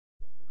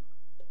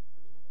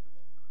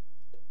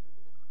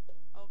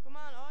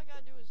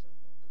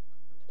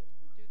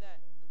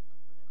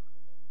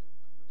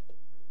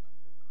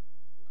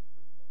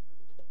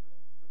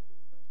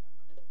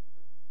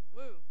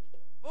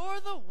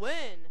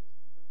win.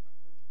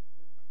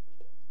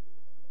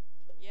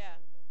 Yeah.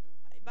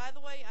 By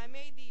the way, I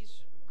made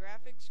these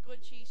graphics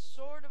glitchy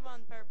sort of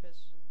on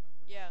purpose.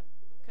 Yeah,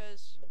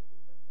 cause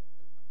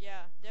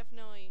yeah,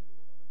 definitely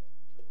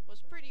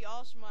was pretty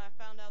awesome when I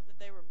found out that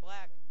they were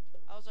black.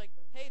 I was like,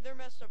 hey, they're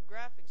messed up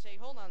graphics. Hey,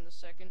 hold on a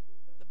second.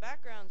 The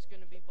background's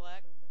gonna be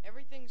black.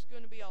 Everything's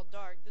gonna be all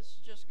dark. This is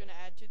just gonna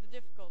add to the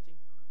difficulty.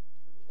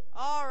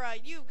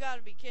 Alright, you've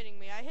gotta be kidding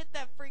me. I hit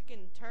that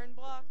freaking turn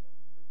block.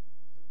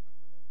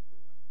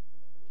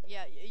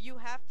 Yeah, you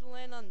have to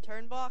land on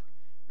turn block,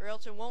 or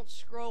else it won't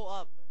scroll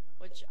up.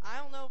 Which, I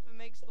don't know if it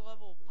makes the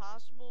level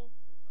possible,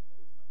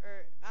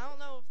 or I don't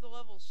know if the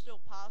level's still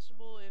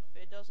possible if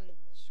it doesn't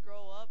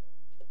scroll up,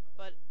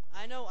 but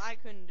I know I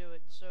couldn't do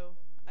it, so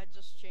I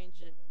just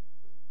changed it.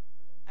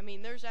 I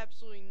mean, there's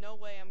absolutely no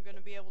way I'm going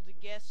to be able to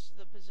guess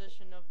the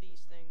position of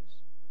these things.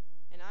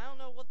 And I don't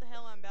know what the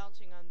hell I'm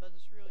bouncing on, but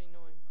it's really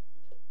annoying.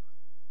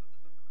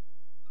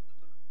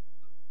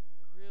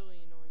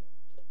 Really annoying.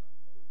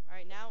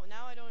 Alright, now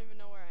I don't even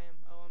know where I am.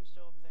 Oh, I'm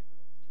still up there.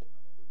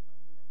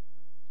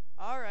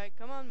 Alright,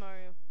 come on,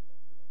 Mario.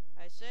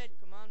 I said,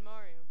 come on,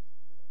 Mario.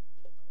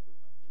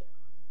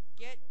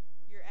 Get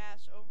your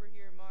ass over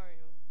here,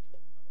 Mario.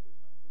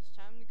 It's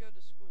time to go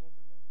to school.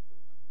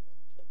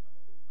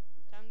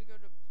 Time to go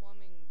to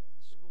plumbing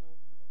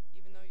school,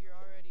 even though you're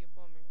already a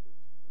plumber.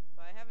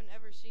 But I haven't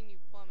ever seen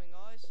you plumbing.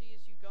 All I see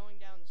is you going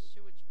down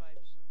sewage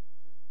pipes.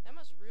 That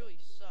must really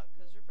suck,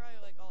 because they're probably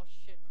like all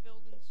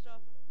shit-filled and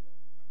stuff.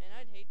 And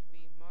I'd hate to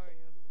be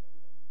Mario.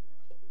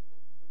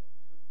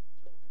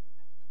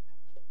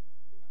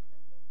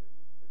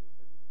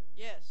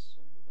 Yes.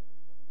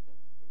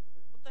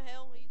 What the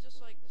hell? He just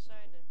like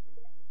decided to...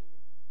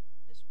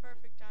 It's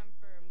perfect time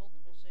for a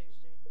multiple save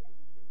state. Oops.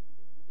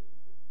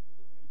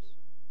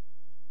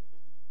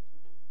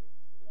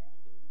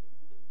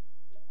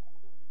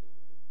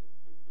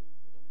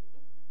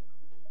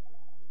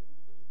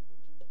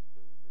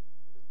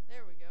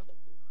 There we go.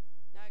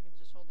 Now I can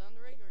just hold down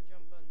the regular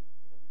jump button.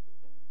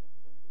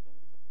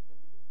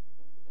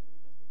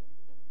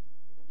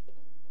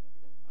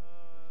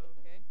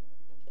 Okay.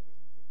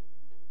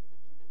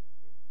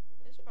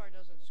 This part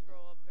doesn't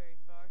scroll up very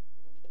far.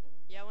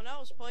 Yeah, when I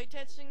was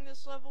playtesting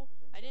this level,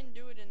 I didn't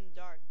do it in the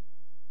dark.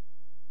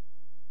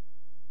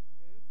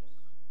 Oops.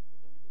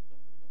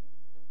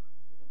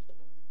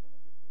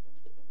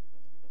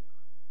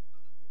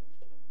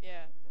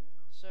 Yeah,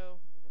 so,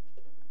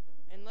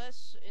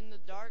 unless in the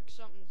dark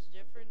something's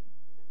different.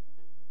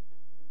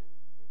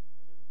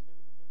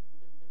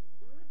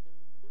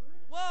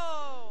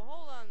 Whoa!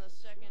 Hold on a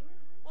second.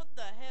 What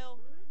the hell?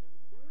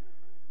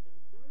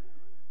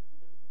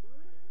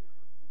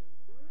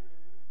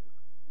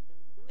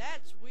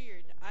 That's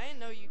weird. I didn't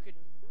know you could...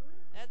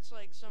 That's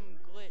like some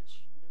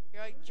glitch.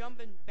 You're like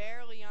jumping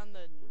barely on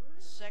the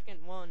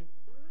second one.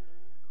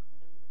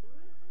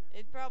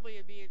 It'd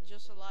probably be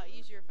just a lot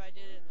easier if I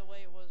did it the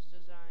way it was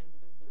designed.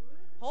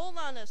 Hold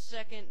on a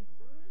second.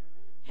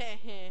 Heh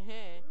heh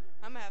heh.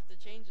 I'm gonna have to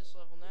change this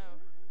level now.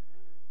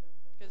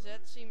 Because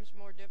that seems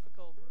more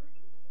difficult.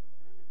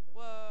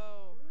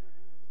 Whoa.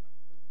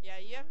 Yeah,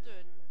 you have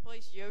to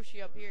place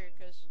Yoshi up here,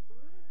 because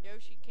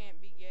Yoshi can't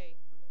be gay.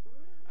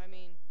 I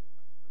mean...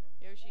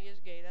 Yoshi is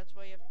gay, that's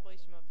why you have to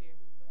place him up here.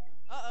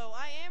 Uh-oh,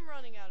 I am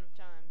running out of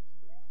time.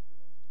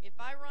 If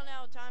I run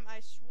out of time, I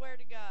swear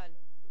to God.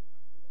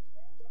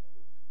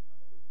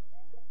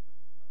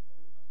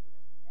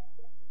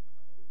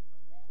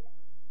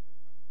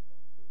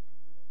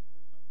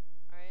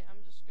 Alright, I'm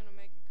just gonna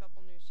make a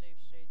couple new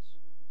save states.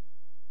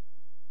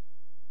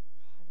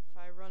 God, if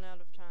I run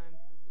out of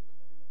time.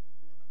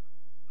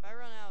 If I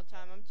run out of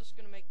time, I'm just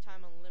gonna make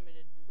time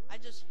unlimited. I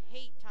just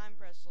hate time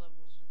press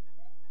levels.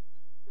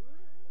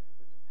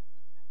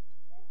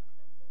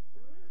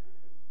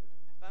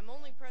 But I'm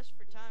only pressed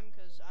for time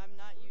because I'm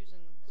not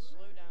using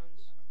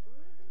slowdowns.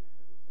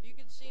 If you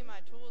could see my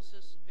tool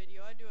assist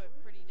video, I do it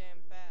pretty damn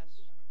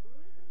fast.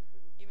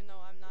 Even though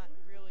I'm not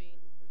really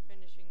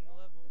finishing the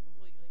level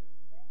completely.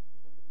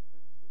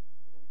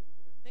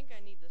 I think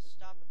I need to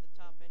stop at the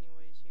top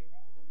anyways here.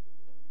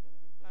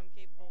 If I'm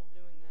capable of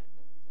doing that.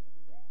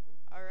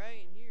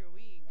 Alright, here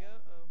we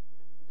go.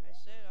 I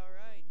said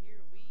alright,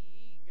 here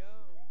we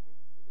go.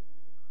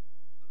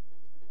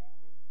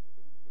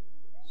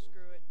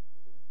 Screw it.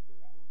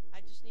 I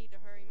just need to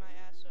hurry my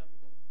ass up.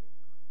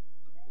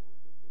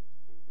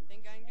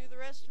 Think I can do the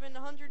rest of it in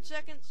 100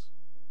 seconds?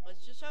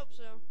 Let's just hope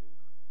so.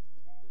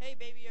 Hey,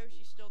 Baby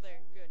Yoshi's still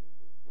there. Good.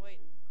 Wait,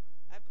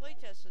 I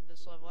playtested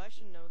this level. I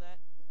should know that.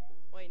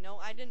 Wait, no,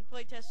 I didn't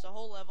playtest the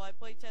whole level. I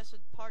playtested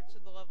parts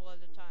of the level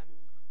at a time.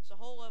 So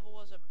the whole level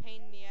was a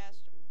pain in the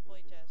ass to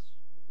playtest.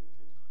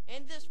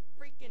 And this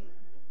freaking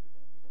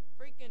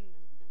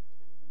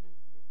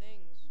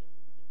things.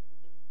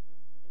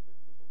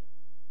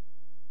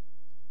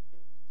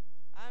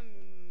 I'm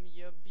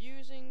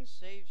abusing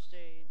save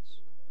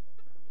states.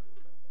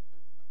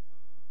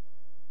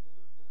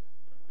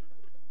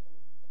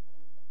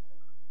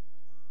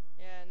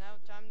 Yeah, now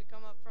time to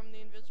come up from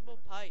the invisible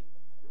pipe.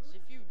 'Cause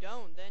if you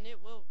don't, then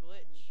it will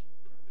glitch.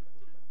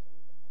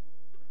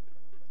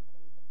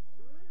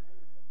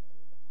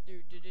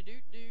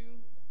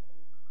 Do-do-do-do.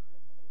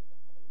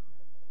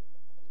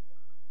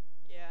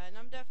 Yeah, and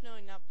I'm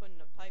definitely not putting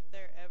a pipe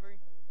there ever.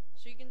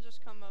 So you can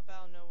just come up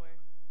out of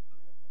nowhere.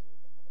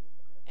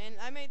 And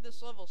I made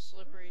this level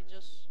slippery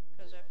just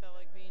because I felt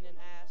like being an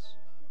ass.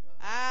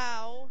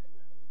 Ow!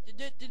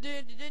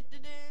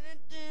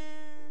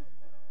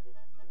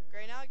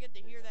 Great, now I get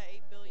to hear that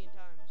 8 billion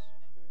times.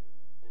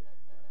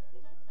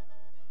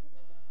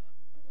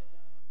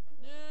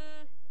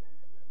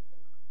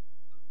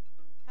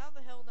 How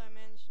the hell did I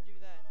manage to do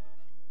that?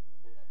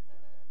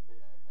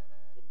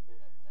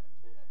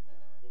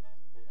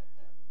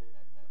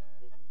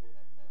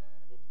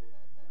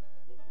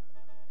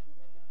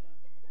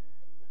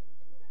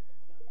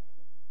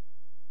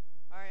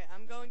 Alright,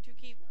 I'm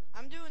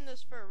doing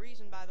this for a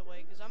reason, by the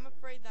way, because I'm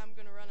afraid that I'm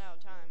going to run out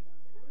of time.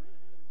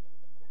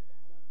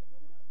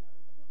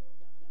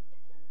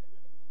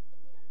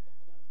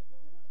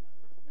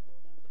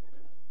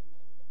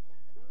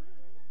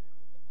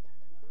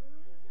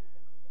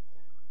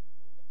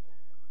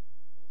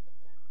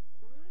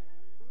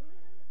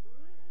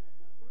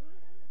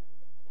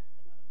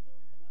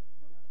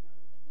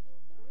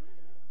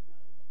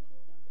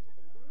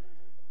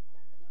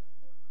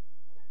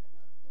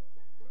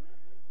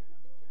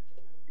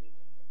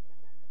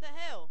 The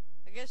hell?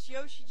 I guess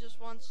Yoshi just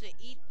wants to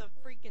eat the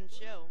freaking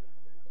shell.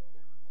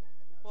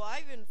 Well,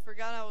 I even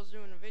forgot I was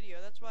doing a video.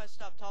 That's why I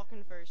stopped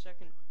talking for a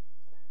second.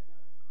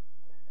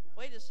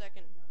 Wait a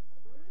second.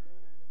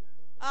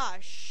 Ah,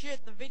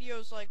 shit, the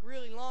video's like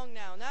really long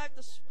now. Now I have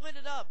to split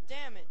it up.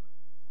 Damn it.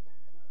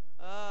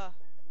 Oh,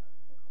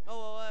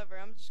 well, whatever.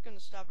 I'm just gonna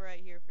stop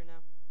right here for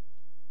now.